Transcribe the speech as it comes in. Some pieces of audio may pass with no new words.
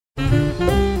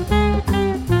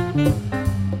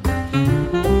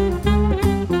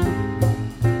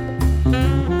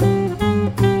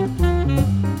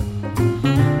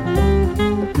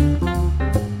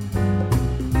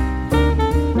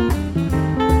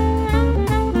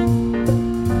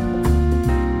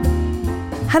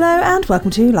Hello and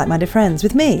welcome to Like-Minded Friends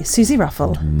with me, Susie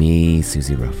Ruffle. Me,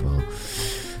 Susie Ruffle.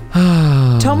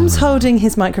 Tom's holding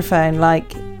his microphone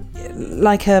like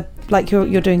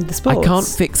you're doing the sports. I can't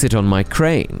fix it on my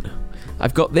crane.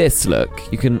 I've got this, look.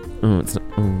 You can...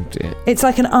 Oh, dear. It's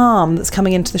like an arm that's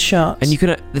coming into the shot. And you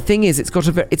can... The thing is,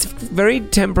 it's very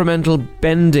temperamental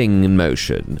bending in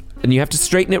motion. And you have to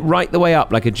straighten it right the way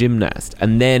up like a gymnast.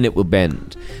 And then it will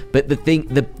bend. But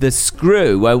the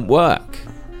screw won't work.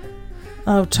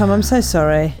 Oh, Tom, I'm so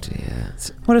sorry. Dear.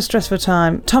 What a stressful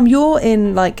time. Tom, you're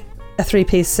in like a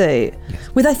three-piece suit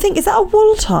with, I think, is that a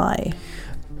wool tie?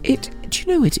 Do you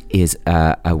know it is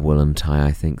a woolen tie,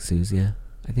 I think, Susie?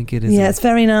 I think it is. Yeah, it's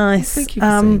very nice. Thank you for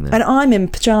saying that. And I'm in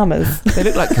pyjamas. They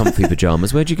look like comfy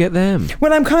pyjamas. Where'd you get them?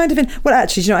 Well, I'm kind of in... Well,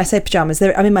 actually, do you know what I say pyjamas?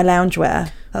 I'm in my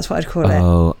loungewear. That's what I'd call it.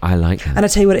 Oh, I like that. And I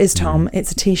tell you what it is, Tom.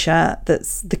 It's a T-shirt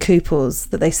that's the Couples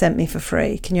that they sent me for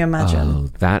free. Can you imagine? Oh,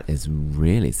 that is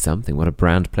really something. What a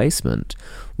brand placement.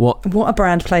 What a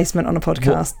brand placement on a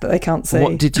podcast that they can't see.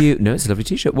 What did you... No, it's a lovely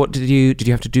T-shirt. What did you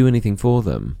have to do anything for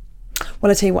them?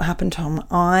 Well, I'll tell you what happened, Tom.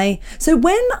 So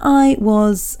when I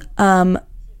was...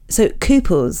 So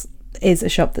Couples is a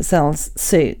shop that sells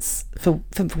suits for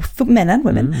men and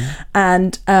women.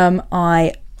 And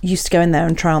I used to go in there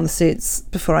and try on the suits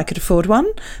before I could afford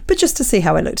one, but just to see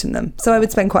how I looked in them. So I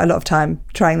would spend quite a lot of time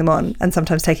trying them on and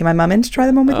sometimes taking my mum in to try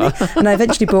them on with me. And I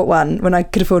eventually bought one when I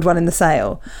could afford one in the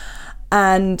sale.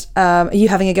 And are you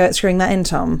having a go at screwing that in,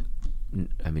 Tom?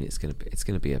 I mean, it's gonna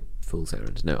be a fool's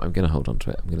errand. No, I'm going to hold on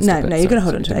to it. You're going to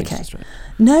hold on to it. Okay.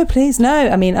 No, please, no.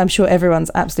 I mean, I'm sure everyone's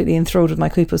absolutely enthralled with my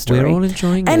Cooper story. We're all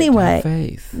enjoying it. Anyway, Have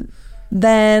faith.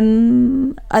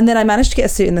 Then I managed to get a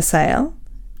suit in the sale.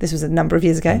 This was a number of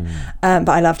years ago, but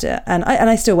I loved it, and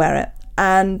I still wear it.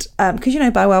 And because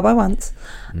buy well, buy once.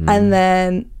 And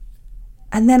then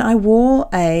I wore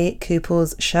a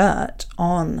Couples shirt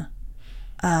on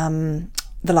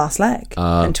the last leg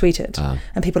and tweeted,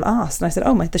 and people asked, and I said,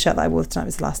 the shirt that I wore tonight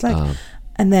was the last leg.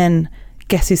 And then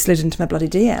guess who slid into my bloody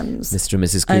DMs? Mr. and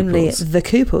Mrs. Couples. Only the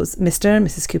Couples, Mr. and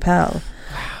Mrs. Coupel.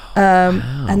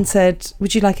 Wow. And said,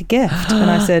 would you like a gift?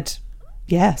 And I said,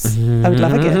 yes, I would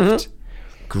love a gift.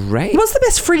 Great. What's the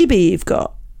best freebie you've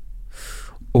got?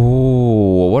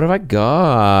 Oh, what have I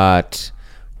got?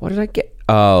 What did I get?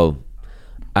 Oh,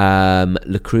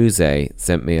 Le Creuset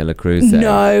sent me a Le Creuset.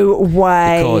 No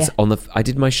way. Because I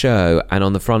did my show, and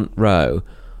on the front row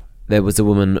there was a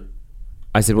woman.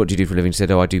 I said, what do you do for a living? She said,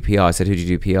 I do PR. I said, who do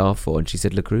you do PR for? And she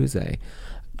said, Le Creuset.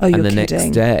 Oh, you're kidding. And the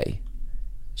next day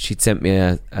she'd sent me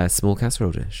a small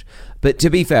casserole dish. But to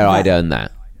be fair, I'd earned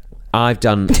that. I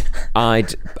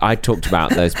talked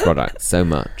about those products so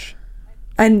much.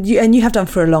 And you have done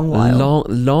for a long while.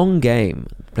 Long game.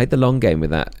 Played the long game with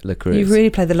that Le Creuset. You've really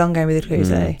played the long game with Le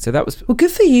Creuset. So that was... Well,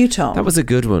 good for you, Tom. That was a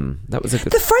good one.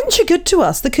 The French are good to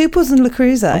us. The Couples and Le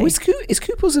Creuset. Oh, is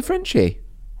Couples a Frenchie?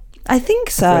 I think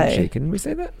so. Frenchie. Can we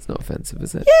say that? It's not offensive,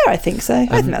 is it? Yeah, I think so. I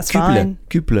think that's fine.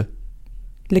 Couple.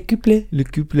 Le couple. Le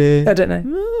couple. I don't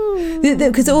know.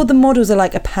 Because all the models are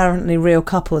like apparently real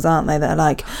couples, aren't they? That are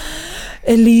like,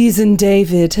 Elise and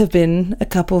David have been a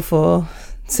couple for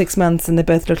 6 months and they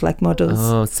both look like models.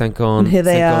 Oh, 5 ans. And here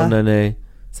they are. 5 années.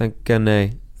 5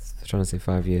 années. I'm trying to say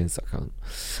 5 years.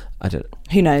 I don't know.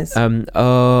 Who knows? That's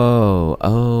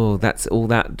all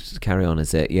that carry on,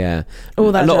 is it? Yeah.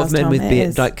 All that a lot of men Tom, with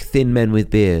beards, like thin men with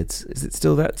beards. Is it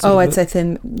still that sort of I'd look? say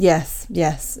thin. Yes.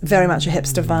 Very much a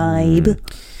hipster vibe.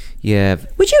 Yeah.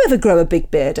 Would you ever grow a big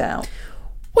beard out?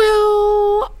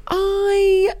 Well,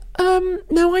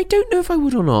 no, I don't know if I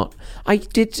would or not. I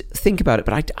did think about it,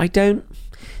 but I don't.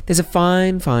 There's a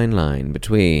fine line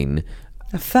between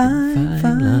a fine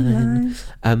line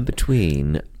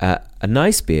between a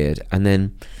nice beard and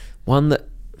then one that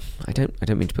I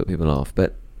don't mean to put people off,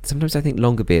 but sometimes I think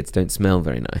longer beards don't smell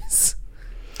very nice.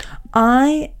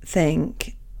 I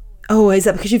think. Oh, is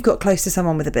that because you've got close to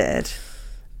someone with a beard?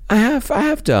 I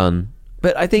have done,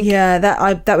 but I think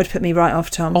that would put me right off,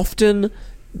 Tom. Often,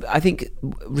 I think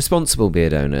responsible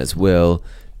beard owners will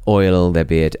oil their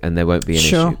beard and there won't be an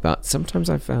issue. But sometimes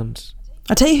I've found.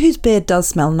 I'll tell you whose beard does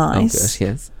smell nice. Oh, good,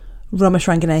 yes. Ramesh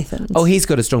Ranganathan's. Oh, he's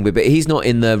got a strong beard, but he's not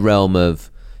in the realm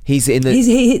of. He's in the.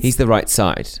 He's the right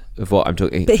side of what I'm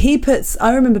talking. But he puts.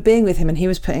 I remember being with him, and he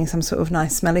was putting some sort of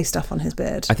nice, smelly stuff on his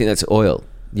beard. I think that's oil.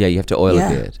 Yeah, you have to oil a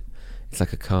beard. It's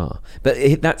like a car, but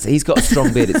he's got a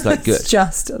strong beard. It's like good. It's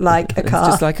just like a car.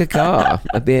 It's just like a car.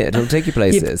 A beard. It'll take you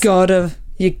places.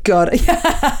 You got it.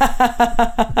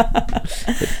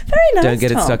 Very nice. Don't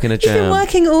get it stuck in a jam. You've been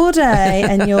working all day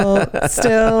and you're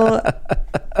still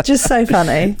Just so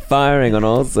funny. Firing on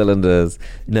all cylinders.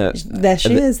 No, There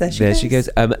she is. There she goes.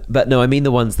 But no, I mean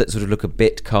the ones that sort of look a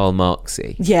bit Karl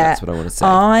Marxy. Yeah. That's what I want to say.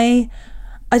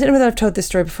 I don't know whether I've told this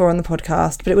story before on the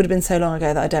podcast, but it would have been so long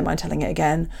ago that I don't mind telling it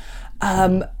again.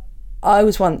 I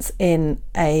was once in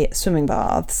a swimming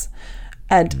baths,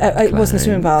 and it wasn't a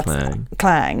swimming baths.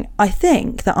 Clang. I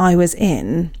think that I was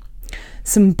in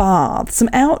some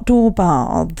outdoor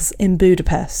baths in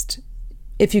Budapest,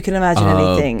 if you can imagine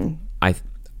anything.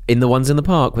 In the ones in the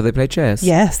park where they play chess?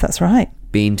 Yes, that's right.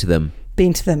 Been to them,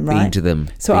 right?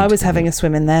 So I was having a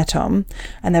swim in there, Tom,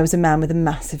 and there was a man with a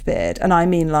massive beard. And I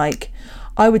mean, like,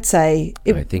 I would say...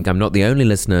 I think I'm not the only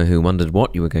listener who wondered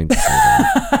what you were going to say.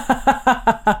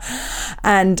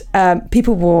 And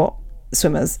people wore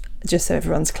swimmers, just so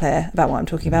everyone's clear about what I'm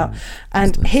talking about.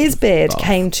 And his beard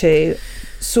came to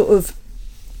sort of...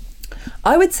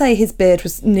 I would say his beard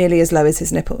was nearly as low as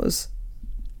his nipples.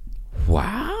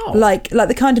 Wow. Like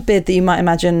the kind of beard that you might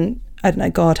imagine, I don't know,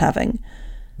 God having.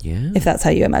 Yeah. If that's how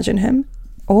you imagine him.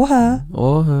 Or her.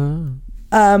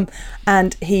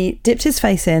 And he dipped his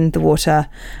face in the water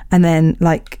and then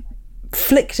like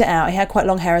flicked it out. He had quite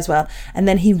long hair as well. And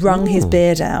then he wrung his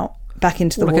beard out back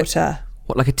into the water.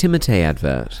 Like a Timotei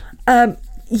advert?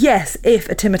 Yes, if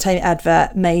a Timotei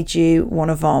advert made you want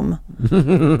to vom.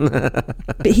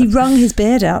 But he wrung his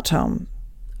beard out, Tom.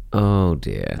 Oh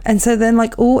dear. And so then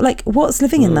what's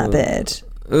living in that beard?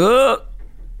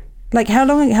 Like how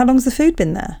long's the food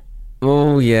been there?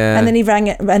 Oh yeah. And then he rang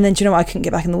it, and then do you know what? I couldn't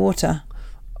get back in the water.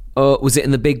 Oh, was it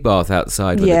in the big bath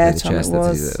outside? Yeah, Tom, it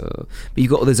was. But you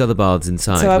got all those other baths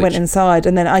inside. So I went inside,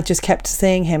 and then I just kept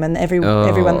seeing him, and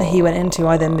everyone that he went into,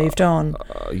 I then moved on.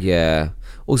 Yeah.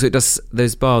 Also,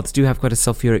 those baths do have quite a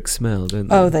sulphuric smell, don't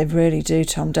they? Oh, they really do,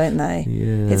 Tom, don't they?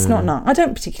 Yeah. It's not nice. I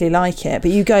don't particularly like it,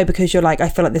 but you go because you're like, I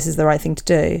feel like this is the right thing to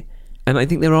do. And I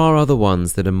think there are other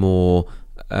ones that are more...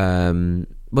 well,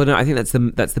 no, I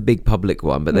think that's the big public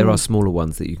one, but there are smaller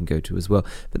ones that you can go to as well.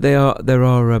 But there are.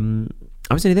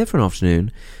 I was only there for an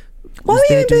afternoon. Why were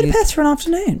you in Budapest for an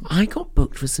afternoon? I got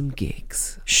booked for some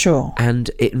gigs. Sure.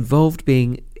 And it involved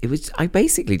I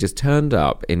basically just turned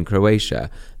up in Croatia,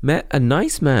 met a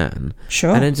nice man,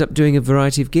 sure, and ended up doing a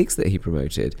variety of gigs that he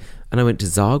promoted. And I went to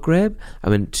Zagreb, I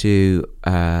went to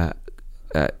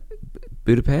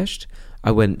Budapest,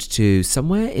 I went to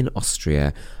somewhere in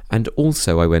Austria, and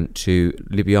also I went to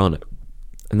Ljubljana.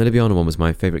 And the Ljubljana one was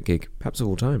my favourite gig, perhaps of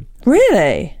all time.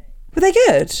 Really? Were they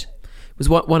good? It was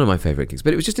one of my favourite gigs,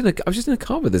 but I was just in a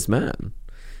car with this man,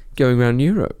 going around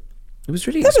Europe. It was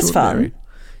really extraordinary. That was fun.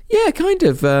 Yeah, kind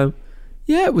of.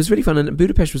 Yeah, it was really fun, and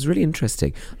Budapest was really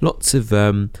interesting. Lots of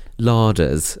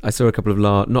larders. I saw a couple of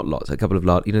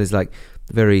there's like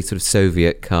very sort of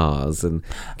Soviet cars and.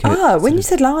 When you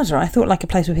said larder, I thought like a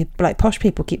place where people, like posh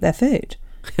people, keep their food.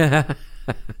 And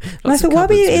I thought, why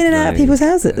were you in and out of people's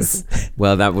houses?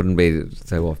 Well, that wouldn't be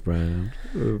so off-brand.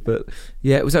 But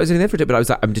yeah, I was only there for a day, but I was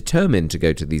like, I'm determined to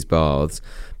go to these baths.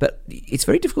 But it's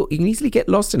very difficult. You can easily get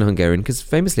lost in Hungarian because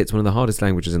famously it's one of the hardest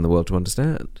languages in the world to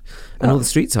understand. And all the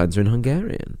street signs are in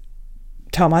Hungarian.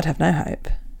 Tom, I'd have no hope.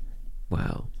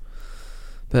 Wow.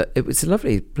 But it was a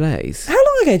lovely place. How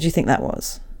long ago do you think that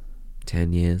was?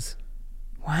 10 years.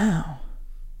 Wow.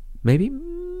 Maybe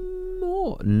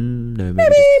more. No,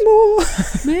 maybe more.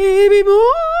 Maybe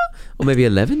more. Or maybe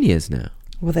 11 years now.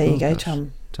 Well, there you go, gosh.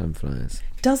 Tom. Time flies.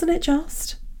 Doesn't it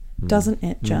just? Doesn't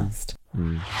it just?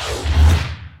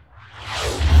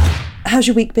 How's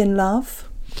your week been, love?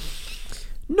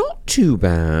 Not too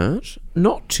bad.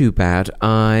 Not too bad.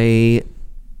 I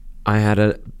had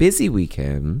a busy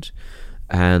weekend,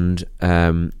 and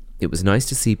it was nice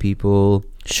to see people.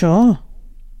 Sure.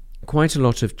 Quite a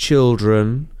lot of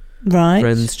children. Right.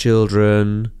 Friends'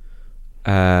 children,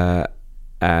 and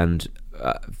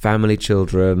family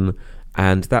children,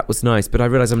 and that was nice. But I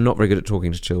realise I'm not very good at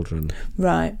talking to children.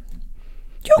 Right.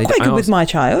 You're quite good with my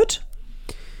child.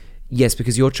 Yes,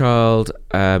 because your child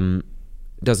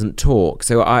doesn't talk.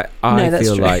 So I that's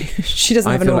feel true. like she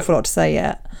doesn't have an awful lot to say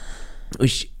yet.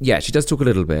 She does talk a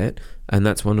little bit, and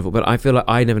that's wonderful. But I feel like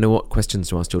I never know what questions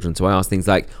to ask children. So I ask things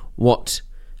like, "What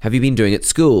have you been doing at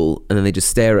school?" And then they just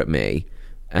stare at me.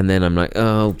 And then I'm like,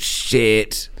 oh,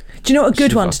 shit. Do you know what a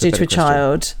good one to do to a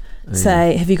child?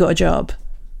 Say, have you got a job?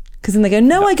 Because then they go,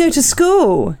 no, I go to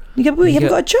school. You go, but you haven't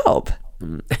got a job.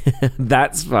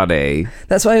 That's funny.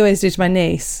 That's what I always do to my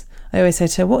niece. I always say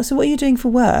to her, what are you doing for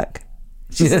work?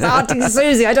 She says, Auntie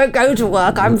Susie, I don't go to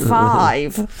work. I'm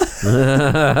 5. Does your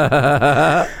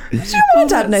mum and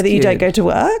dad know that you don't go to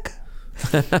work?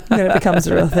 And then it becomes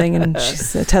a real thing, and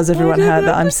she tells everyone that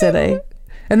I'm silly.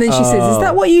 And then she says, is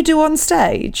that what you do on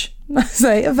stage?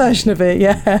 Say a version of it,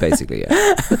 yeah. Basically,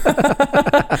 yeah.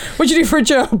 What do you do for a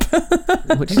job?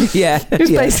 What did you, yeah. It's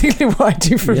yeah. basically what I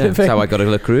do for a Yeah, living. that's how I got a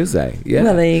Le Creuset. Yeah.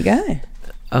 Well, there you go.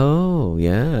 Oh,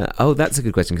 yeah. Oh, that's a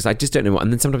good question, because I just don't know what.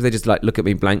 And then sometimes they just like look at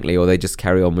me blankly, or they just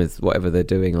carry on with whatever they're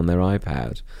doing on their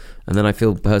iPad, and then I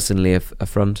feel personally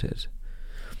affronted.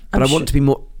 But I want to be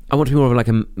more. I want to be more of like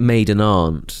a maiden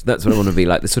aunt. That's what I want to be,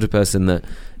 like the sort of person that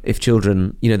if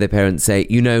children, their parents say,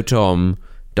 Tom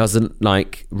doesn't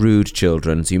like rude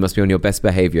children, so you must be on your best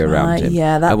behaviour around him.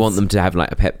 Yeah, I want them to have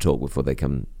like a pep talk before they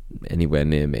come anywhere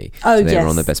near me. Oh, so they're yes.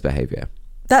 on their best behaviour.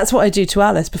 That's what I do to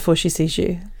Alice before she sees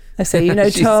you. I say,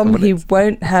 She's Tom, he honest.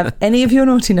 won't have any of your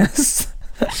naughtiness.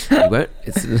 You won't.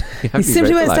 You have He to be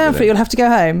simply very won't polite stand with for it. him. You'll have to go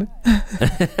home.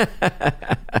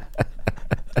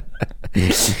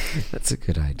 That's a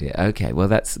good idea. Okay, well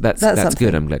that's something.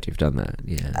 good. I'm glad you've done that.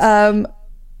 Yeah.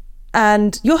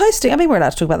 And you're hosting. I mean, we're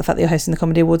allowed to talk about the fact that you're hosting the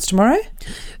Comedy Awards tomorrow.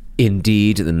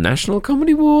 Indeed, the National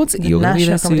Comedy Awards. The You're going to be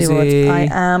there, National Comedy Susie.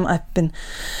 Awards. I am.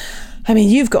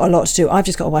 You've got a lot to do. I've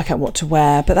just got to work out what to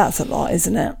wear, but that's a lot,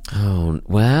 isn't it? Oh,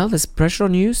 well, there's pressure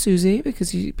on you, Susie,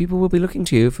 because people will be looking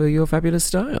to you for your fabulous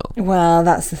style. Well,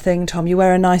 that's the thing, Tom. You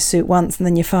wear a nice suit once and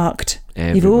then you're fucked. You've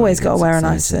Everybody always got to gets wear a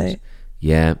nice excited. suit.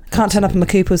 Yeah. Can't turn up in my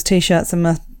absolutely. Cooper's t-shirts and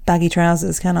my baggy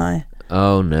trousers, can I?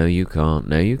 Oh, no, you can't.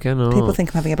 No, you cannot. People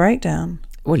think I'm having a breakdown.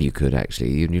 Well, you could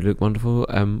actually. You look wonderful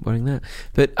wearing that.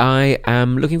 But I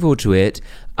am looking forward to it.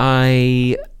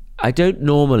 I don't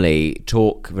normally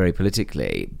talk very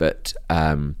politically, but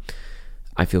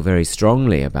I feel very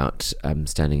strongly about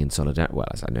standing in solidarity. Well,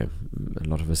 as I know a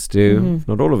lot of us do,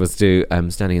 not all of us do,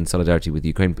 standing in solidarity with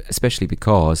Ukraine, especially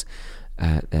because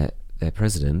their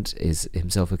president is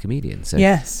himself a comedian. So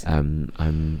Yes.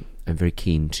 I'm very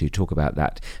keen to talk about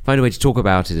that. Find a way to talk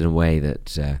about it in a way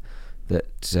that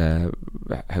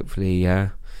hopefully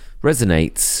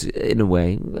resonates in a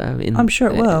way. I'm sure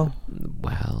it will.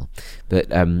 Well, but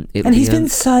And he's been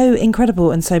so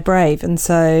incredible and so brave, and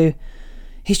so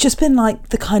he's just been like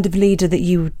the kind of leader that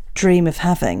you dream of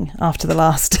having after the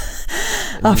last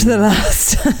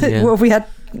Yeah. what have we had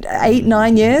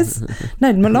 8-9 years?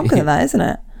 No, longer than that, isn't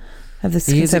it? Of this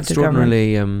he is Conservative government.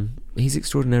 extraordinarily he's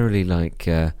extraordinarily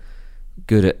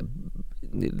good at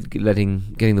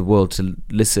getting the world to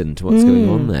listen to what's going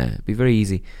on there. It'd be very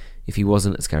easy if he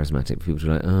wasn't as charismatic for people to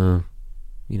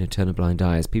be like, turn a blind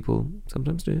eye, as people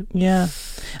sometimes do. Yeah,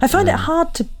 I find it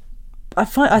hard to. I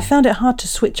found it hard to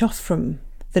switch off from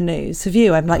the news. Have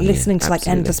you? I'm like listening to like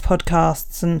absolutely. endless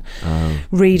podcasts and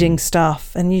reading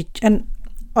stuff, and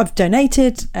I've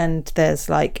donated, and there's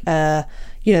like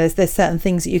there's certain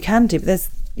things that you can do, but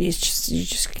you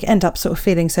just end up sort of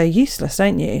feeling so useless,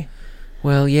 don't you?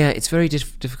 Well, yeah, it's very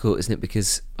difficult, isn't it?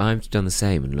 Because I've done the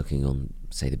same, and looking on,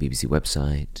 say, the BBC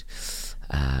website.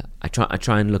 I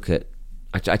try and look at.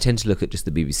 I tend to look at just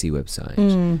the BBC website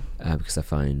because I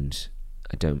find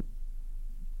I don't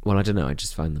know. I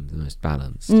just find them the most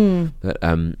balanced. But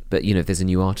if there's a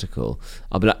new article,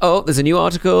 I'll be like, oh, there's a new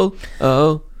article.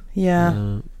 Oh,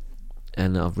 Yeah.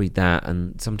 And I'll read that,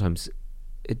 and sometimes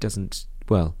it doesn't.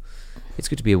 Well, it's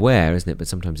good to be aware, isn't it? But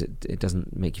sometimes it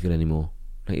doesn't make you feel any more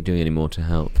like you're doing any more to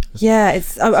help. Yeah,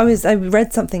 I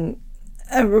read something.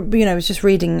 I was just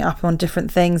reading up on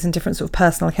different things and different sort of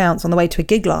personal accounts on the way to a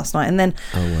gig last night, and then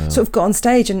sort of got on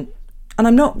stage and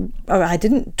I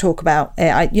didn't talk about it.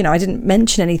 I didn't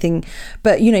mention anything,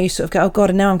 but you sort of go, oh God,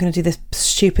 and now I'm going to do this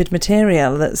stupid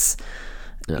material that's,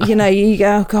 you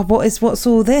go, oh God, what's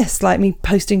all this? Like me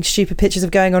posting stupid pictures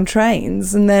of going on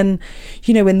trains, and then,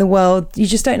 in the world, you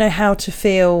just don't know how to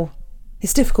feel.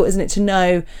 It's difficult, isn't it,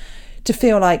 to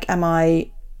feel like,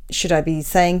 should I be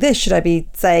saying this? Should I be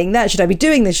saying that? Should I be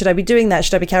doing this? Should I be doing that?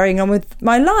 Should I be carrying on with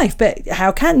my life? But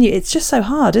how can you? It's just so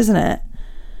hard, isn't it?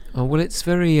 Oh, well, it's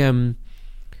very,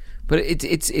 but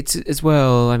it's as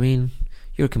well. I mean,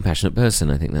 you're a compassionate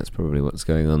person. I think that's probably what's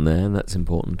going on there, and that's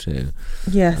important too.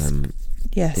 Yes.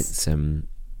 Yes. It's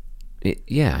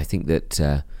I think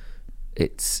that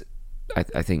it's.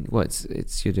 I think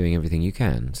it's you're doing everything you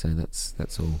can, so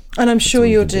that's all. And I'm sure all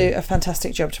you you'll can do a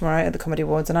fantastic job tomorrow at the Comedy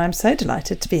Awards, and I'm so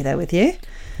delighted to be there with you.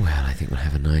 Well, I think we'll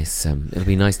have a nice. It'll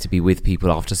be nice to be with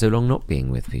people after so long not being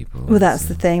with people. Well, that's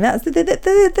the thing. That's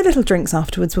the little drinks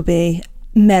afterwards will be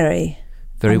merry.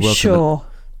 Very I'm welcome. sure.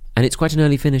 And it's quite an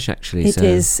early finish, actually. It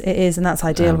is, and that's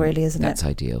ideal, really, isn't it? That's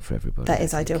ideal for everybody. That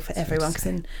is ideal for everyone, because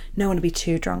then no one will be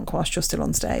too drunk whilst you're still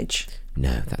on stage.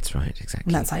 No, that's right,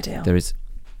 exactly. And that's ideal.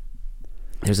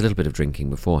 There's a little bit of drinking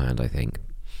beforehand, I think.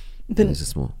 But there's a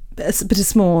small. But a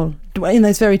small, in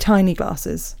those very tiny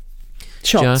glasses.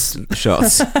 Shots. Just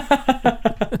shots.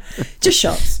 Just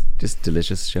shots. Just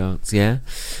delicious shots, yeah.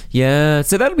 Yeah,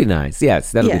 so that'll be nice.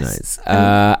 Yes, that'll be nice.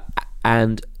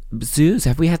 And Zeus,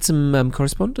 have we had some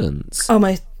correspondence? Oh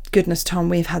my goodness, Tom,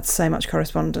 we've had so much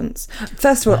correspondence.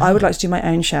 First of all, I would like to do my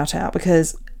own shout out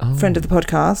because friend of the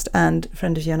podcast and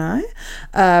friend of you and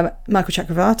I, Michael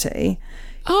Chakravarti,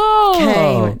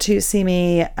 came to see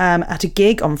me at a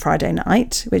gig on Friday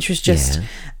night, which was just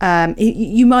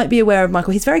you might be aware of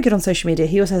Michael. He's very good on social media.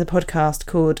 He also has a podcast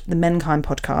called the Menkind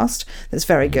Podcast that's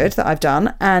very good that I've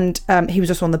done, and he was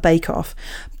also on the Bake Off.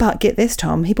 But get this,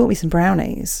 Tom, he bought me some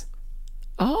brownies.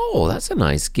 Oh, that's a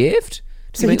nice gift.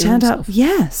 So he turned up,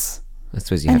 yes. I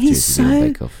suppose you have to if you do a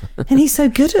Bake Off. And he's so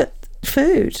good at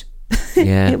food.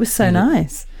 Yeah. It was so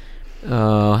nice.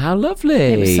 Oh, how lovely.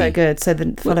 It was so good. So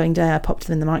the following day I popped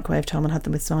them in the microwave, Tom, and had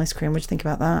them with some ice cream. What do you think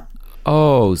about that?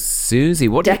 Oh, Susie,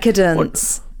 what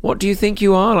decadence. What do you think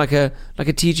you are? Like a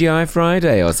TGI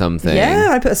Friday or something? Yeah,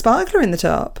 I put a sparkler in the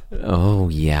top. Oh,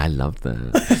 yeah, I love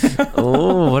that.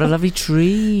 Oh, what a lovely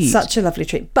treat. Such a lovely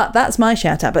treat. But that's my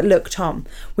shout out. But look, Tom,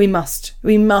 we must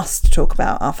talk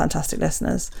about our fantastic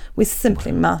listeners. We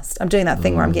simply must. I'm doing that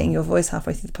thing where I'm getting your voice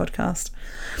halfway through the podcast.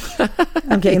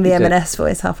 I'm getting the M&S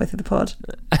voice halfway through the pod.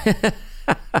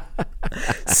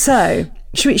 So,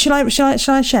 shall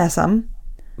I share some?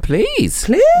 Please. I'd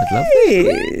love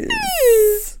it.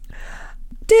 Please.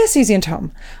 Dear Susie and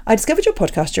Tom, I discovered your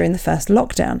podcast during the first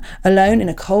lockdown, alone in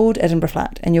a cold Edinburgh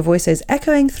flat, and your voices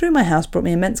echoing through my house brought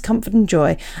me immense comfort and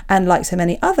joy, and like so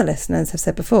many other listeners have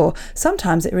said before,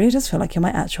 sometimes it really does feel like you're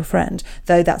my actual friend,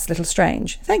 though that's a little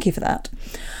strange. Thank you for that.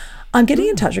 I'm getting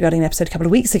in touch regarding an episode a couple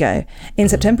of weeks ago. In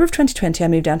September of 2020, I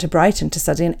moved down to Brighton to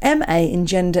study an MA in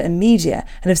Gender and Media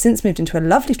and have since moved into a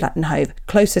lovely flat in Hove,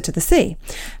 closer to the sea.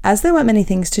 As there weren't many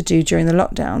things to do during the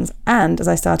lockdowns, and as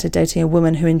I started dating a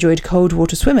woman who enjoyed cold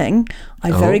water swimming,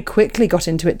 I very quickly got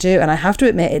into it too, and I have to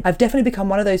admit, I've definitely become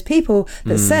one of those people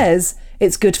that says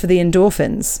it's good for the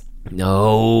endorphins.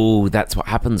 No, that's what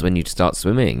happens when you start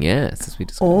swimming, yes, as we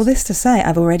discussed. All this to say,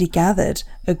 I've already gathered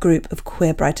a group of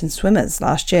queer Brighton swimmers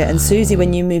last year. And Susie,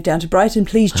 when you move down to Brighton,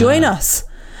 please join us.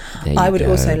 I would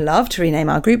also love to rename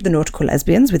our group the Nautical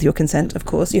Lesbians, with your consent, of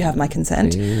course. You have my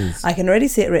consent. Please. I can already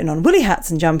see it written on woolly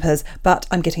hats and jumpers, but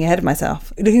I'm getting ahead of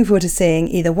myself. Looking forward to seeing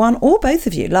either one or both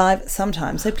of you live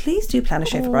sometime. So please do plan a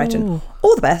show for Brighton.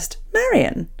 All the best,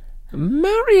 Marion.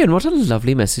 Marion, what a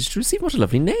lovely message to receive. What a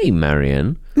lovely name,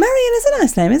 Marion. Marion is a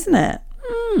nice name, isn't it?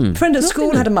 A friend at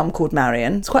school had a mum called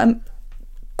Marion. It's quite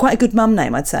a good mum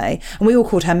name, I'd say. And we all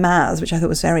called her Maz, which I thought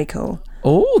was very cool.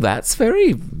 Oh, that's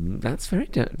very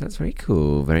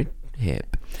cool. Very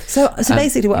hip. So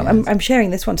basically, I'm sharing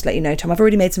this one to let you know, Tom. I've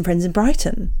already made some friends in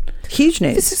Brighton. Huge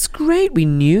news. This is great. We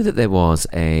knew that there was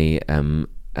a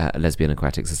lesbian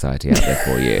aquatic society out there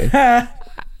for you.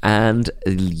 And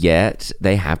yet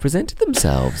they have presented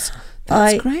themselves.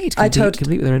 That's great.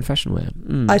 Complete with their own fashion wear.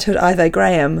 I told Ivo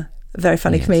Graham, a very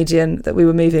funny comedian, that we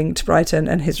were moving to Brighton,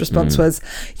 and his response was,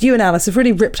 "You and Alice have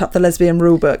really ripped up the lesbian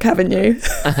rule book, haven't you?"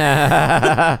 And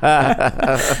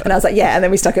I was like, "Yeah." And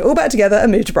then we stuck it all back together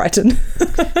and moved to Brighton.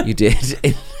 You did.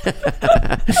 A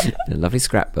lovely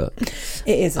scrapbook.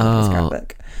 It is a lovely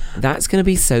scrapbook. That's going to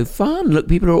be so fun. Look,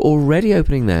 people are already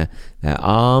opening their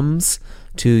arms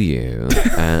to you,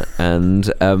 and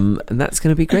that's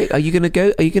going to be great. Are you going to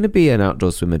go? Are you going to be an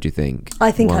outdoor swimmer, do you think?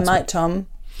 I think I might, Tom.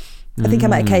 I think I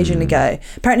might occasionally go.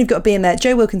 Apparently you've got to be in there.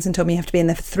 Joe Wilkinson told me you have to be in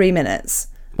there for 3 minutes.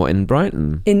 What, in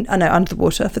Brighton? Under the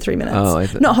water for 3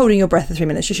 minutes. Not holding your breath for 3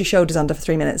 minutes, just your shoulders under for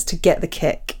 3 minutes to get the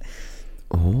kick.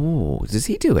 Oh, does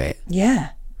he do it?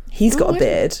 Yeah. He's got a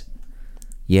beard.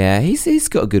 Yeah, he's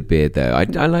got a good beard though. I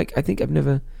think I've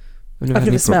never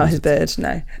smelled his beard,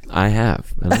 no. I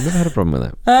have, and I've never had a problem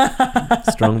with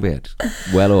it. Strong beard,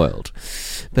 well oiled.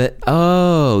 But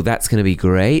that's going to be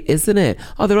great, isn't it?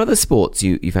 Are there other sports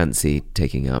you fancy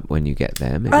taking up when you get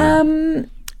there? Maybe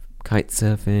kite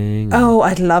surfing. Oh,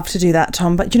 I'd love to do that,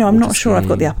 Tom. But I'm not sure I've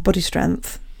got the upper body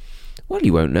strength. Well,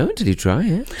 you won't know until you try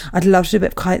it. I'd love to do a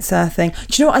bit of kite surfing.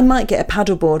 Do you know what? I might get a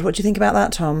paddleboard. What do you think about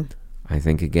that, Tom? I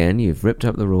think again you've ripped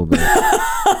up the rule book.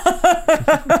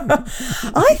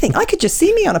 I think I could just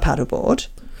see me on a paddleboard.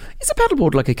 Is a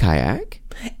paddleboard like a kayak?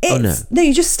 No,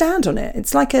 you just stand on it.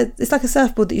 It's like a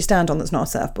surfboard that you stand on that's not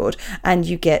a surfboard, and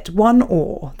you get one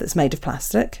oar that's made of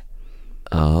plastic.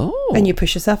 Oh. And you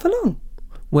push yourself along.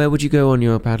 Where would you go on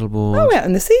your paddleboard? Oh, out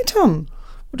in the sea, Tom.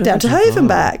 Down to Hove and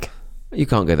back. You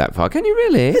can't go that far, can you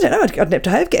really? I don't know. I'd nip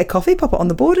to Hove, get a coffee, pop it on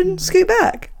the board and scoot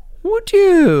back. Would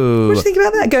you? What do you think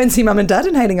about that? Go and see Mum and Dad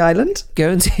in Hailing Island.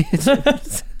 Go and see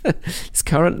it. This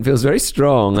current feels very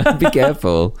strong. Be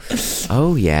careful.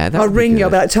 Oh, yeah. I'll ring you.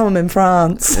 I'll be like, Tom, I'm in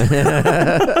France.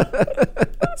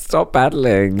 Stop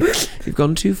paddling. You've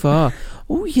gone too far.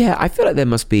 Oh, yeah. I feel like there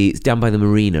must be, down by the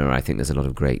marina, I think there's a lot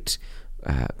of great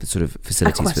sort of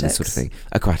facilities for this sort of thing.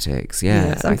 Aquatics, yeah.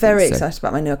 Yes, I'm very excited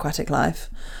about my new aquatic life.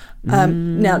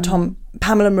 Now, Tom,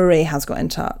 Pamela Marie has got in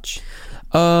touch.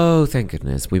 Oh, thank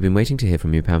goodness. We've been waiting to hear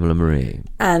from you, Pamela Marie.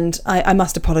 And I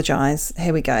must apologise.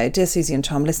 Here we go. Dear Susie and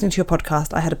Tom, listening to your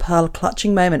podcast, I had a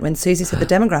pearl-clutching moment when Susie said the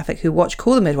demographic who watch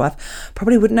Call the Midwife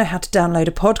probably wouldn't know how to download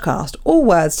a podcast, or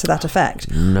words to that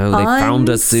effect. No, they found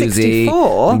us, Susie.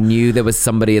 64. We knew there was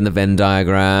somebody in the Venn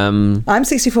diagram. I'm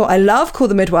 64. I love Call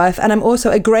the Midwife, and I'm also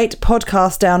a great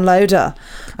podcast downloader.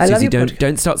 I Susie, love your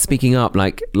don't start speaking up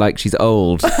like she's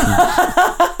old.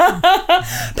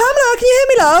 Pamela, can you hear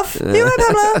me, love? You all right,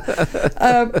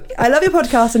 Pamela? I love your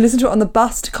podcast and listen to it on the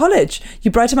bus to college.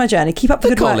 You brighten my journey. Keep up the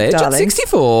good college work, at darling.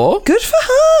 64? Good for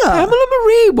her. Pamela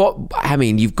Marie, what? I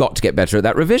mean, you've got to get better at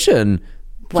that revision.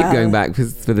 Keep Wow. going back for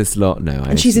this lot. No,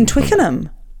 And she's in Twickenham.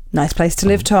 Nice place to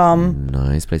live, Tom.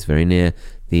 Nice place, very near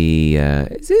the.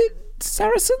 Is it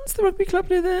Saracens, the rugby club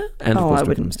near there? And of course,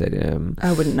 Twickenham Stadium.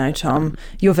 I wouldn't know, Tom.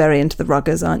 You're very into the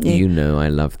ruggers, aren't you? You know I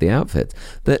love the outfits.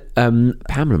 But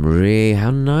Pamela Marie, how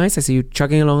nice. I see you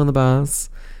chugging along on the bus.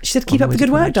 She said, keep up the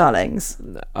good work, darlings.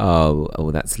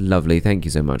 Oh, that's lovely. Thank you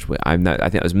so much. I think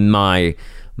that was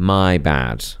my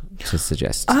bad to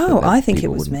suggest. Oh, I think it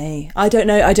was me. I don't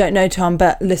know, Tom,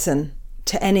 but listen,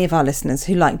 to any of our listeners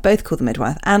who like both Call the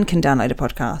Midwife and can download a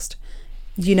podcast,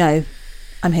 you know,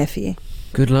 I'm here for you.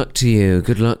 Good luck to you.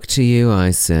 Good luck to you,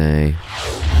 I say.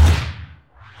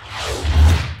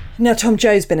 Now, Tom,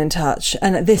 Joe's been in touch,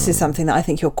 and this is something that I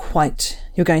think you're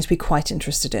going to be quite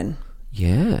interested in.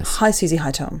 Yes. Hi, Susie.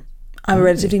 Hi, Tom. I'm a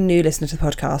relatively new listener to the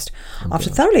podcast.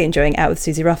 After thoroughly enjoying Out with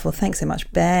Susie Ruffle, thanks so much,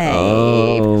 babe.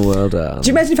 Oh, well done. Do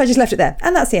you imagine if I just left it there?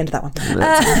 And that's the end of that one.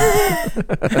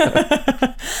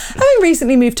 Having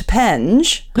recently moved to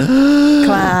Penge,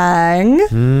 clang,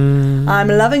 I'm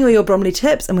loving all your Bromley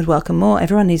tips and would welcome more.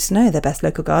 Everyone needs to know their best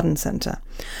local garden centre.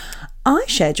 I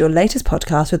shared your latest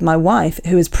podcast with my wife,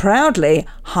 who is proudly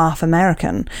half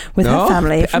American, with her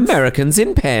family. Americans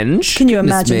in Penge. Can you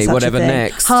imagine such whatever a thing?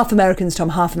 next? Half Americans, Tom,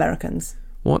 half Americans.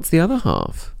 What's the other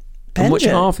half? Penge. And which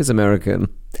half is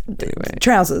American? Anyway.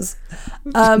 Trousers.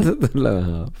 The lower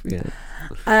half,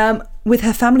 yeah. With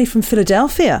her family from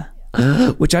Philadelphia.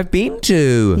 Which I've been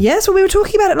to. Yes, well, we were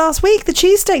talking about it last week. The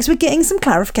cheesesteaks. We're getting some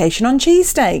clarification on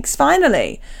cheesesteaks,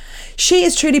 finally. She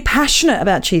is truly passionate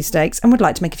about cheesesteaks and would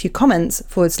like to make a few comments /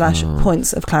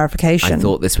 points of clarification.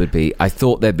 I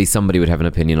thought there'd be somebody who would have an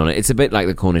opinion on it. It's a bit like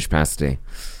the Cornish pasty.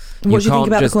 What do you think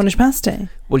about the Cornish pasty?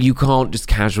 Well, you can't just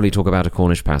casually talk about a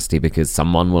Cornish pasty because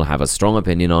someone will have a strong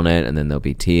opinion on it and then there'll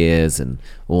be tears and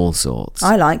all sorts.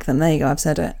 I like them. There you go. I've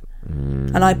said it.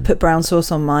 And I put brown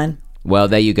sauce on mine. Well,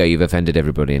 there you go. You've offended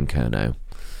everybody in Kerno.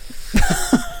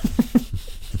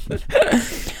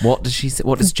 What does she say?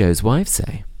 What does Joe's wife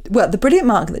say? Well, the brilliant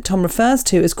market that Tom refers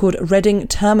to is called Reading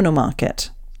Terminal Market.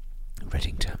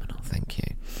 Reading Terminal, thank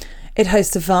you. It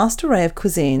hosts a vast array of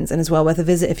cuisines and is well worth a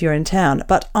visit if you're in town.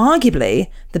 But arguably,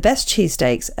 the best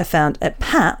cheesesteaks are found at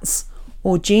Pat's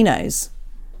or Gino's.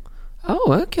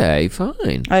 Oh, okay,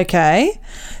 fine. Okay.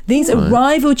 These are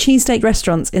rival cheesesteak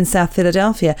restaurants in South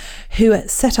Philadelphia who are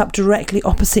set up directly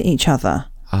opposite each other.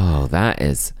 Oh, that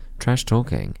is trash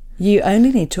talking. You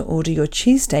only need to order your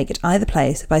cheesesteak at either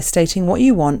place by stating what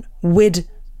you want with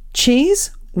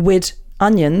cheese, with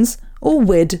onions, or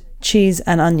with cheese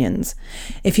and onions.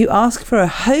 If you ask for a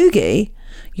hoagie,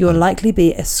 you'll likely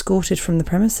be escorted from the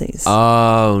premises.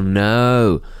 Oh,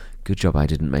 no. Good job I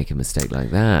didn't make a mistake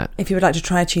like that. If you would like to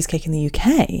try a cheesecake in the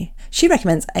UK, she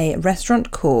recommends a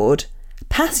restaurant called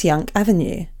Passyunk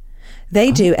Avenue. They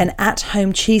do an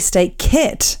at-home cheesesteak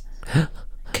kit.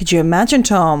 Could you imagine,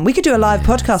 Tom? We could do a live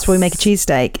podcast where we make a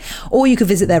cheesesteak. Or you could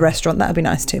visit their restaurant. That would be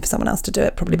nice too for someone else to do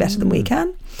it, probably better than we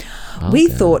can. Okay. We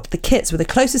thought the kits were the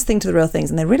closest thing to the real things,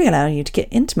 and they really allow you to get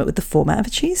intimate with the format of a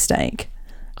cheesesteak.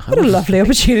 What a lovely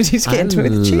opportunity to get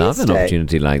intimate with a cheesesteak. I love an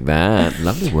opportunity like that.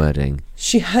 Lovely wording.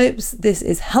 She hopes this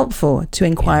is helpful to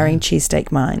inquiring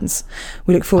cheesesteak minds.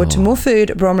 We look forward to more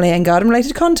food, Bromley and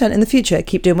garden-related content in the future.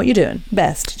 Keep doing what you're doing.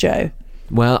 Best, Joe.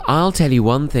 Well, I'll tell you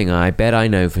one thing I bet I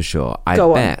know for sure. I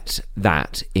bet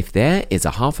that if there is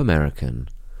a half American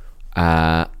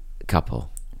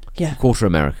couple, quarter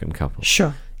American couple,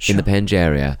 sure, in the Penge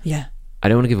area, I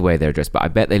don't want to give away their address, but I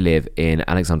bet they live in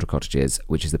Alexandra Cottages,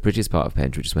 which is the prettiest part of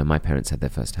Penge, which is where my parents had their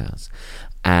first house.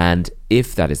 And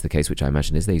if that is the case, which I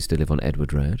imagine is, they used to live on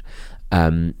Edward Road.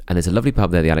 And there's a lovely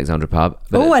pub there, the Alexandra pub.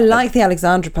 Oh, I like the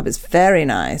Alexandra pub. It's very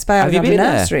nice. By Alexandra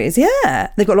Nurseries. Yeah.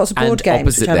 They've got lots of board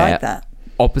games, which I like that.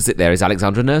 Opposite there is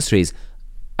Alexandra Nurseries,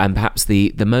 and perhaps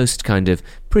the most kind of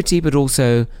pretty, but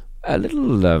also a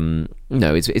little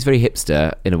it's very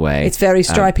hipster in a way. It's very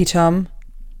stripy, Tom.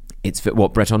 It's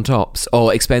what, Breton tops? Oh,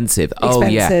 expensive. Oh,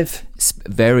 yeah.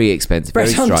 Very expensive.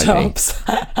 Breton very stripy.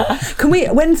 tops. Can we,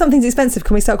 when something's expensive,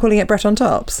 can we start calling it Breton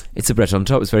tops? It's a Breton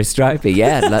top. It's very stripy.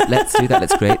 Yeah, let's do that.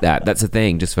 Let's create that. That's a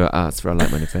thing just for us, for our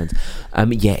like-minded friends.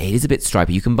 Yeah, it is a bit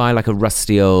stripy. You can buy like a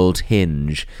rusty old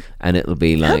hinge and it'll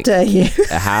be like... How dare you?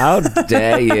 How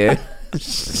dare you?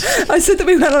 I said that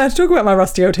we weren't allowed to talk about my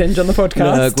rusty old hinge on the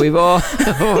podcast. Look, we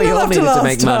all needed to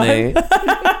make money.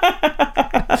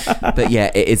 But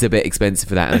yeah, it is a bit expensive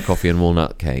for that and a coffee and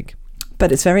walnut cake.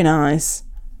 But it's very nice.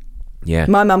 Yeah.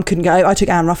 My mum couldn't go. I took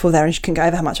Anne Ruffle there and she couldn't go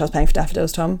over how much I was paying for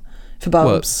daffodils, Tom, for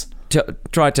bulbs. Well,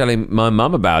 try telling my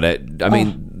mum about it. I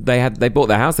mean, they bought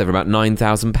their house there for about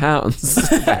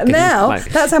 £9,000. Now,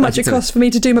 that's how much it costs for me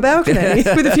to do my balcony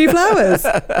with a few flowers.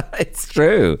 It's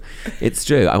true. It's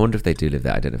true. I wonder if they do live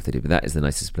there. I don't know if they do, but that is the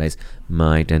nicest place.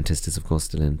 My dentist is, of course,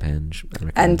 still in Penge.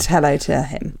 And hello to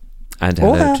him. And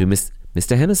hello to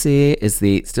Mr. Hennessy is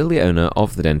still the owner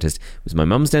of the dentist. It was my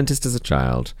mum's dentist as a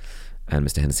child. And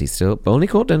Mr. Hennessy still Bowley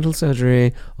Court Dental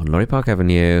Surgery on Laurie Park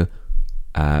Avenue.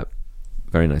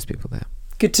 Very nice people there.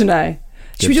 Good to know.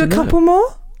 Should we do a couple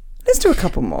more? Let's do a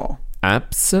couple more.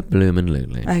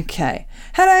 Abso-bloomin'-lutely. Okay.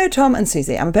 Hello, Tom and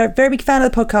Susie. I'm a very, very big fan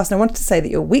of the podcast and I wanted to say that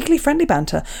your weekly friendly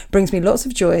banter brings me lots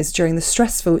of joys during the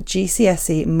stressful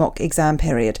GCSE mock exam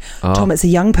period. Oh. Tom, it's a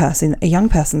young person. A young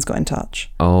person's got in touch.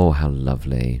 Oh, how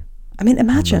lovely. I mean,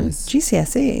 imagine Nice.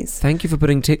 GCSEs. Thank you for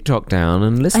putting TikTok down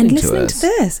and listening to us. to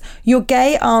this. Your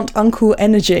gay aunt uncle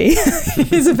energy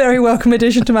is a very welcome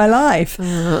addition to my life.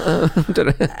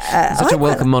 Such a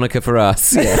welcome moniker for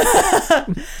us. Yeah.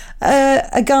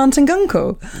 A gaunt and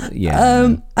gunkle.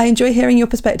 Yeah. I enjoy hearing your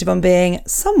perspective on being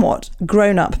somewhat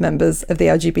grown-up members of the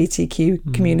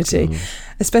LGBTQ community,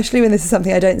 especially when this is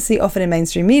something I don't see often in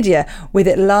mainstream media, with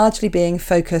it largely being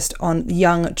focused on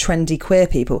young, trendy queer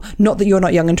people. Not that you're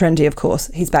not young and trendy, of course.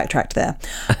 He's backtracked there.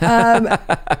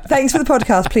 Thanks for the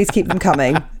podcast. Please keep them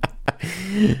coming.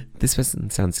 This person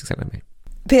sounds exactly like me.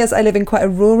 P.S. I live in quite a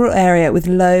rural area with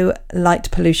low light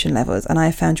pollution levels, and I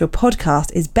have found your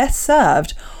podcast is best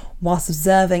served whilst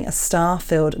observing a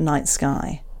star-filled night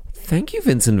sky. Thank you,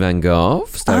 Vincent van Gogh.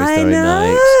 Starry, Starry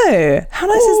know. Night. How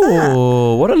nice is that?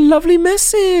 Oh, what a lovely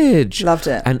message. Loved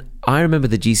it. And I remember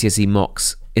the GCSE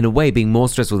mocks, in a way, being more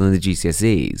stressful than the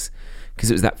GCSEs, because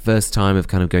it was that first time of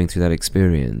kind of going through that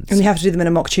experience. And you have to do them in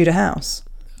a mock Tudor house.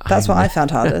 That's what I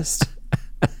found hardest.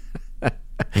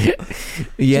 Yeah,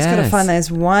 Just got to find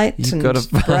those white and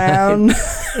brown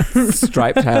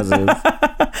striped houses.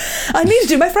 I need to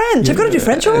do my French. I've got to do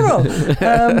French oral.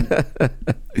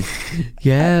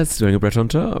 Yeah, it's doing a Breton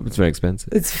top. It's very expensive.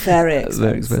 It's very expensive.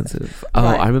 Very expensive. Oh,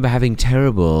 right. I remember having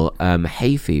terrible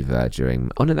hay fever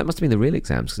during... Oh, no, that must have been the real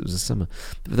exams because it was the summer.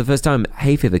 But for the first time,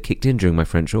 hay fever kicked in during my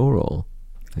French oral.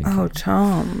 Oh,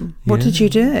 Tom. What did you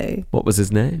do? What was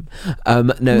his name?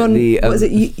 What was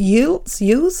it?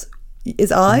 Yules?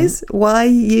 Is eyes?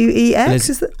 Y-U-E-X?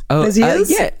 Is that les yeux?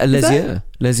 Yeah, les yeux.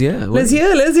 Les yeux. Les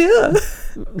yeux, les yeux.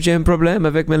 J'ai un problème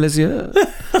avec mes les yeux.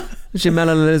 J'ai mal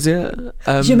à les yeux.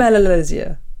 J'ai mal à les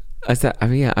yeux. I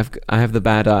have the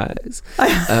bad eyes.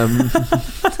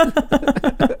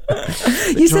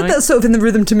 You said that sort of in the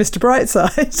rhythm to Mr.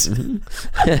 Brightside.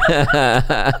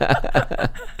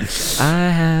 I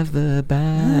have the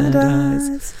bad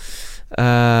eyes.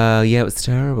 Yeah, it was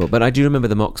terrible. But I do remember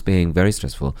the mocks being very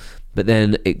stressful. But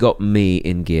then it got me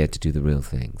in gear to do the real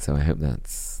thing. So I hope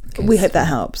that's the case. We hope that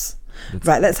helps.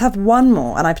 Right, let's have one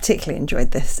more. And I particularly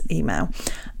enjoyed this email.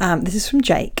 This is from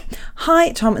Jake.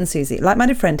 Hi, Tom and Susie.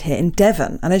 Like-minded friend here in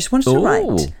Devon. And I just wanted to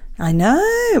write... I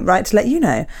know, right, to let you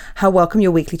know how welcome your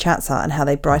weekly chats are and how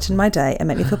they brighten my day and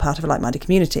make me feel part of a like-minded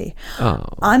community. Oh.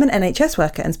 I'm an NHS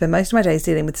worker and spend most of my days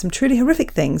dealing with some truly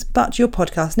horrific things, but your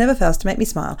podcast never fails to make me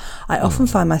smile. I often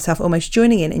find myself almost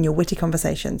joining in your witty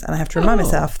conversations, and I have to remind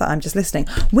myself that I'm just listening.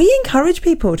 We encourage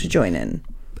people to join in.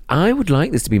 I would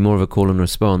like this to be more of a call and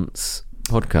response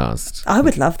podcast. I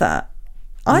would love that.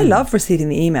 I love receiving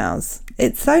the emails.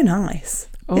 It's so nice.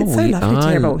 It's so lovely to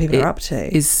hear about what people are up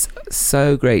to. It's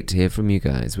so great to hear from you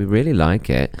guys. We really like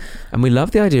it. And we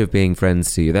love the idea of being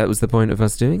friends to you. That was the point of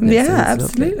us doing this. Yeah,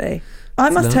 absolutely. I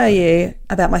must tell you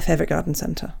about my favourite garden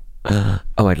centre. Oh,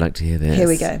 I'd like to hear this. Here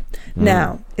we go.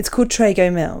 Now, it's called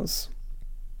Trago Mills.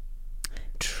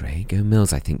 Trago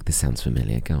Mills. I think this sounds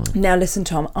familiar. Go on. Now, listen,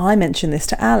 Tom, I mentioned this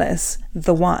to Alice,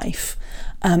 the wife,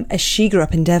 as she grew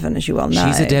up in Devon, as you well know.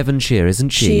 She's a Devonshire, isn't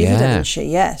she? She's a Devonshire,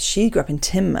 yes. She grew up in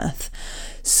Teignmouth.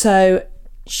 So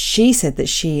she said that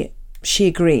she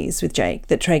agrees with Jake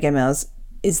that Trago Mills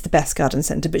is the best garden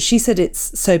centre, but she said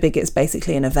it's so big it's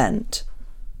basically an event.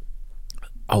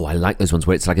 Oh, I like those ones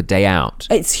where it's like a day out.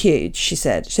 It's huge, she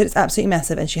said. She said it's absolutely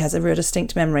massive, and she has a real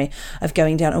distinct memory of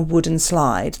going down a wooden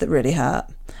slide that really hurt.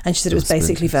 And she said it was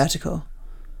basically vertical.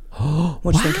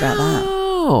 What do you think about that?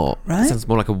 Oh, Right? That sounds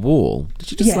more like a wall.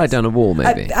 Did you just slide down a wall,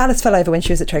 maybe? Alice fell over when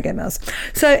she was at Trago Mills.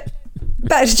 So,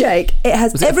 back to Jake. It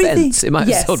has Was it everything. a fence? It might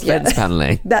have sold fence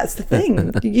paneling. That's the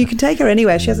thing. You can take her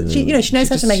anywhere. She knows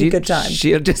how to make a good time.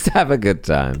 She'll just have a good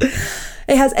time.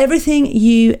 It has everything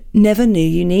you never knew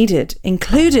you needed,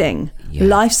 including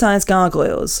life-size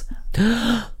gargoyles.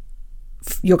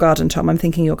 Your garden, Tom. I'm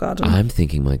thinking your garden. I'm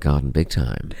thinking my garden big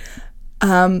time.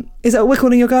 Is that what we're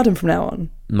calling your garden from now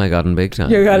on? My garden big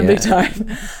time. Your garden big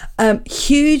time.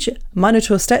 Huge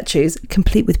Minotaur statues,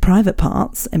 complete with private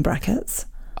parts, in brackets.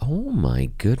 Oh my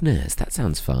goodness, that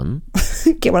sounds fun.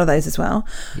 Get one of those as well.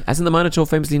 Hasn't the Minotaur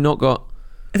famously not got...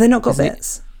 Have they not got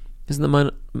bits? Isn't the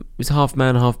Minotaur... It's half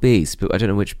man, half beast, but I don't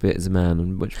know which bit is a man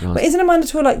and which part... But isn't a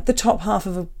Minotaur like the top half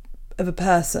of a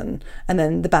person and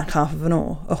then the back half of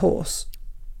a horse?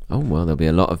 Oh, well, there'll be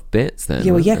a lot of bits then.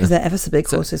 Yeah, well, because they're ever so big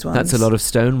horses ones. That's a lot of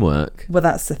stonework. Well,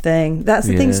 that's the thing. That's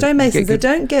the thing. Stonemasons, they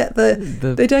don't get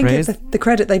the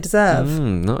credit they deserve.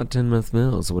 Not at Teignmouth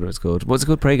Mills or whatever it's called. What's it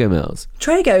called? Prego Mills.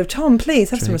 Trago, Tom, please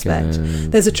have some respect.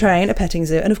 There's a train, a petting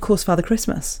zoo, and of course Father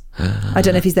Christmas. I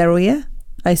don't know if he's there all year.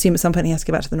 I assume at some point he has to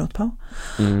go back to the North Pole.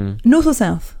 North or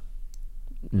south?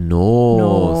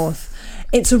 North.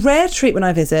 It's a rare treat when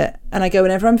I visit, and I go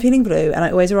whenever I'm feeling blue, and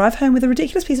I always arrive home with a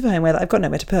ridiculous piece of homeware that I've got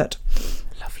nowhere to put.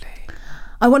 Lovely.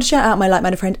 I want to shout out my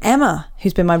like-minded friend Emma,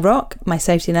 who's been my rock, my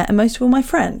safety net, and most of all my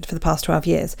friend for the past 12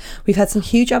 years. We've had some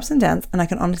huge ups and downs, and I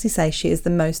can honestly say she is the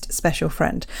most special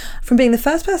friend. From being the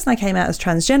first person I came out as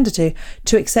transgender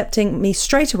to accepting me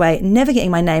straight away, never getting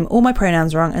my name or my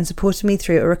pronouns wrong, and supporting me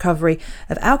through a recovery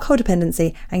of alcohol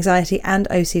dependency, anxiety, and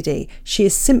OCD. She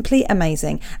is simply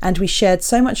amazing, and we shared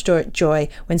so much joy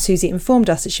when Susie informed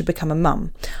us that she'd become a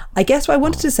mum. I guess what I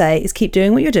wanted to say is keep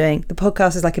doing what you're doing. The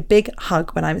podcast is like a big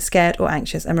hug when I'm scared or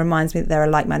anxious, and reminds me that there are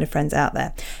like-minded friends out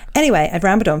there. Anyway, I've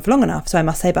rambled on for long enough, so I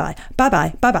must say bye.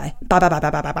 Bye-bye, bye-bye, bye-bye,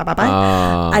 bye-bye, bye-bye,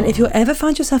 bye-bye. And if you ever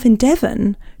find yourself in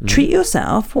Devon, treat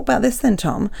yourself, what about this then,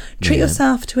 Tom? Treat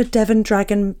yourself to a Devon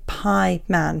Dragon Pie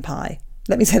Man Pie.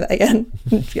 Let me say that again.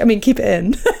 I mean, keep it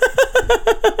in.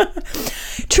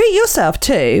 Treat yourself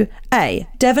to a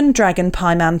Devon Dragon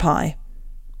Pie Man Pie.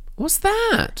 What's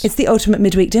that? It's the ultimate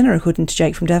midweek dinner, according to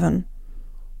Jake from Devon.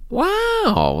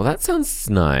 Wow, that sounds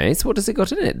nice. What has it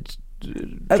got in it?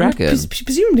 Dragon?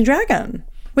 Presumably dragon,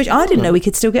 which I didn't know we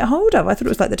could still get hold of. I thought it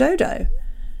was like the dodo.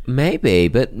 Maybe,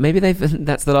 but maybe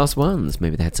that's the last ones.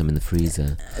 Maybe they had some in the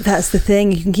freezer. That's the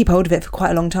thing. You can keep hold of it for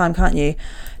quite a long time, can't you?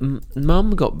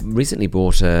 Mum recently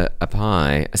bought a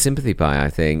pie, a sympathy pie, I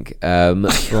think,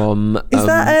 from... Is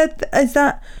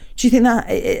that, do you think that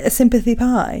a sympathy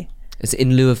pie? It's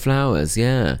in lieu of flowers,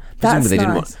 yeah. That's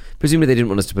nice. Presumably they didn't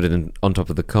want us to put it on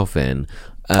top of the coffin.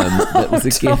 That was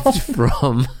a gift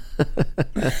from...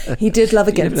 He did love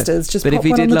a Ginsters. Just but pop if he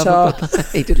one did on the love top.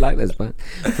 he did like those pies.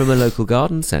 From a local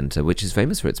garden centre, which is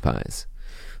famous for its pies.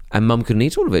 And Mum couldn't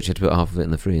eat all of it. She had to put half of it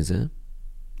in the freezer.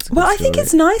 Well, I think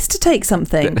it's nice to take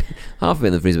something. Half of it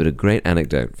in the freezer, but a great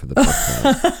anecdote for the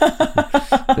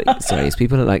podcast. But, sorry, it's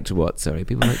people that like to what? Sorry,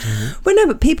 people like to... Well, no,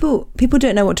 but people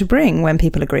don't know what to bring when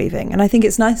people are grieving. And I think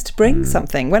it's nice to bring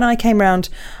something. When I came round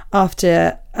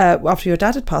after your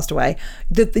dad had passed away,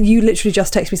 you literally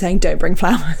just texted me saying, don't bring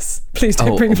flowers. Please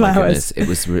don't bring flowers. It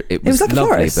was like lovely, a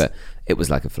florist. but it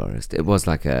was like a florist. It was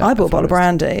like a... I bought a bottle of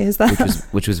brandy. Is that...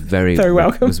 Which was very... very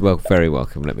welcome. Very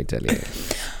welcome, let me tell you.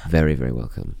 Very, very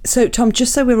welcome. So, Tom,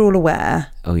 just so we're all aware...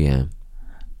 Oh, yeah.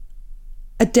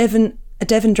 A Devon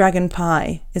Dragon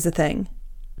Pie is a thing.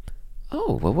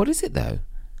 Oh, well, what is it, though?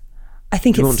 I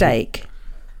think it's steak.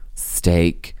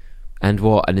 Steak. And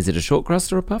what? And is it a short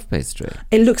crust or a puff pastry?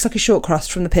 It looks like a short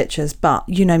crust from the pictures, but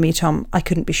you know me, Tom, I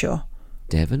couldn't be sure.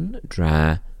 Devon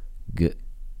Drag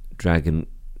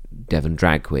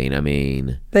Queen, I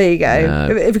mean. There you go.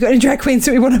 Have you got any drag queens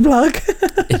that we want to plug?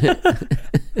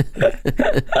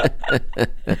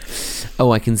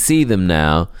 Oh, I can see them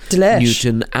now. Delish.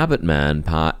 Newton Abbott Man,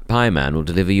 Pie Man, will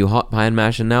deliver you hot pie and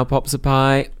mash and now pops a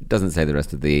pie. Doesn't say the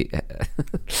rest of the...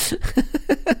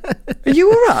 Are you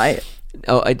all right?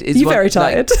 Oh, You're very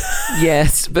tired.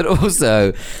 Yes, but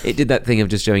also it did that thing of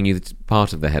just showing you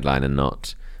part of the headline and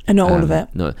not... And not all of it.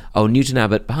 No. Oh, Newton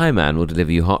Abbott Pie Man will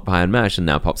deliver you hot pie and mash and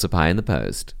now pops a pie in the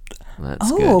post. Well,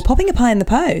 that's good. Popping a pie in the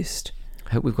post.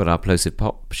 Hope we've got our plosive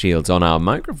pop shields on our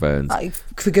microphones.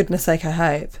 For goodness sake, I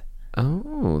hope.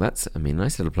 Oh, that's,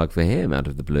 nice little plug for him out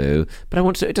of the blue.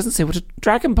 But it doesn't say what a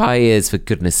dragon pie is, for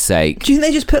goodness sake. Do you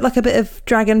think they just put like a bit of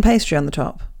dragon pastry on the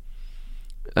top?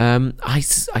 I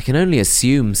can only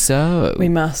assume so. We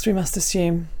must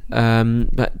assume.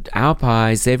 But our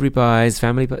pies, savoury pies,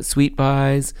 family pies, sweet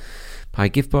pies, pie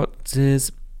gift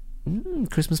boxes,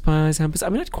 Christmas pies, hampers. I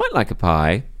mean, I'd quite like a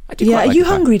pie. I do. Yeah, quite are like you a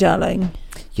pie. hungry, darling?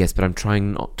 Yes, but I'm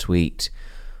trying not to eat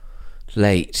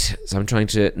late. So I'm trying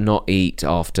to not eat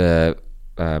after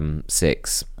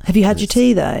 6. Have you had your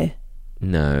tea though?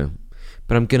 No,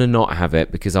 but I'm gonna not have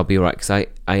it because I'll be alright. Because I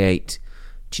ate.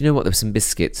 Do you know what? There were some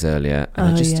biscuits earlier,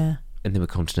 and and they were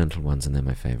continental ones, and they're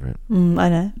my favourite. I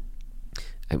know.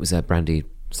 It was a brandy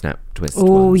snap twist.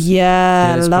 Oh ones.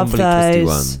 yeah, Those love crumbly, twisty those.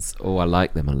 ones. Oh, I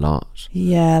like them a lot.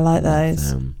 Yeah, I like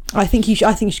those. them. I think you should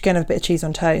go and have a bit of cheese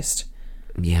on toast.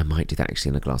 Yeah, I might do that actually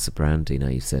in a glass of brandy. Now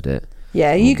you've said it.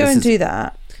 Yeah, you go and do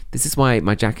that This is why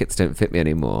my jackets don't fit me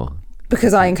anymore.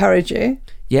 because I encourage you.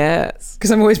 Yes,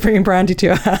 Because I'm always bringing brandy to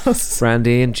your house.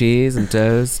 brandy and cheese and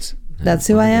toast. That's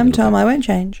who I am, Tom. I won't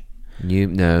change.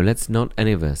 Let's not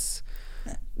any of us.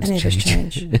 Any of us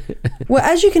change. Well,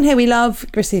 as you can hear, we love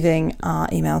receiving our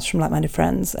emails from like-minded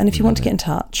friends. And if you want to get in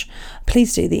touch,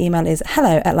 please do. The email is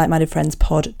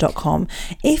hello@likemindedfriendspod.com.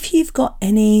 If you've got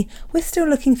any, we're still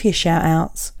looking for your shout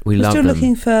outs. We're still them.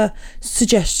 looking for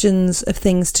suggestions of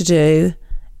things to do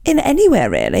in anywhere,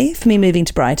 really. For me, moving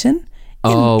to Brighton.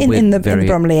 In the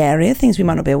Bromley area, things we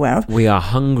might not be aware of. We are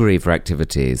hungry for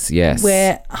activities, yes.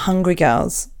 We're hungry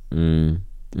girls.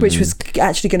 Which was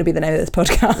actually going to be the name of this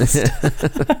podcast.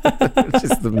 Which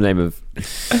is the name of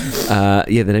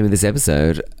the name of this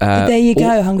episode. There you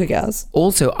go, Hungry Girls.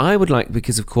 Also, I would like,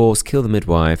 because of course Kill the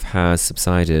Midwife has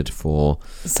subsided for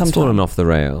Some fallen time. off the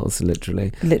rails,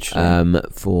 literally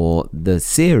for the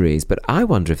series, but I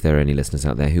wonder if there are any listeners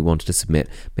out there who wanted to submit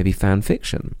maybe fan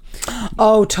fiction.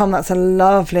 Oh, Tom, that's a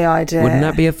lovely idea. Wouldn't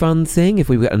that be a fun thing if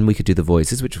we could do the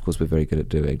voices, which of course we're very good at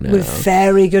doing now. We're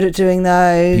very good at doing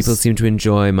those. People seem to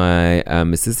enjoy my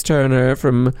Mrs. Turner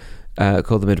from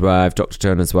Call the Midwife, Dr.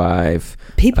 Turner's wife.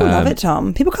 People love it,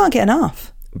 Tom. People can't get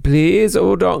enough. Please,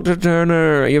 oh Dr.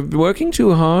 Turner, you're working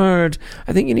too hard.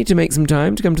 I think you need to make some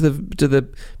time to come to the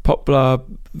Poplar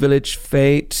Village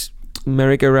Fete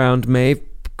merry-go-round May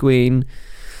Queen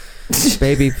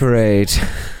baby parade.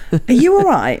 Are you all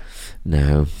right?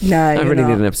 No. I really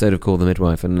need an episode of Call the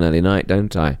Midwife on an early night,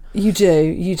 don't I? You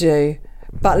do.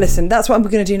 But listen, that's what I'm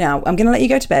going to do now. I'm going to let you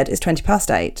go to bed. It's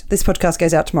 8:20. This podcast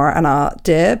goes out tomorrow, and our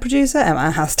dear producer,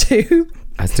 Emma, has to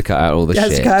cut out all the shit.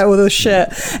 Has to cut out all the shit.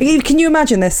 Can you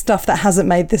imagine this stuff that hasn't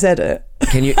made this edit?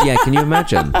 Can you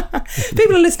imagine?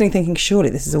 People are listening thinking, surely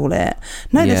this is all it.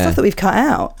 No, there's stuff that we've cut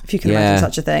out, if you can imagine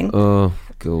such a thing. Oh,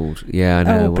 God. Yeah, I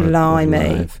know. Oh,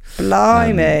 blimey.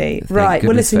 Right,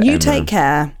 well, listen, you take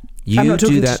care. You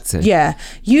do that thing. Yeah,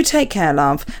 you take care,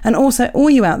 love. And also,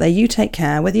 all you out there, you take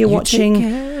care. Whether you're watching,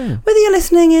 whether you're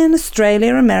listening in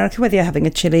Australia or America, whether you're having a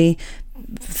chili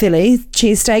Philly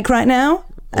cheesesteak right now.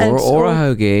 Or a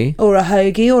hoagie. Or a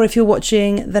hoagie. Or if you're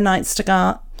watching the night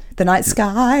sky. So that night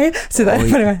sky.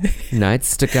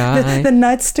 The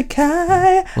night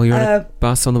sky. Or you're on a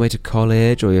bus on the way to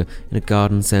college, or you're in a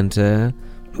garden centre.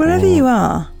 Wherever you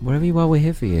are. Wherever you are, we're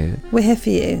here for you. We're here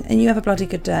for you. And you have a bloody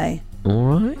good day.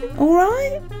 All right.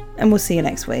 And we'll see you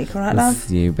next week. All right, love?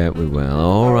 You bet we will.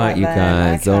 All right, you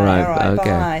guys. Okay. All right.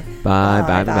 Okay. Bye. Bye.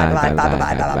 Bye. Bye. Bye. Bye. Bye.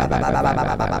 Bye. Bye.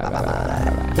 Bye. Bye. Bye. Bye.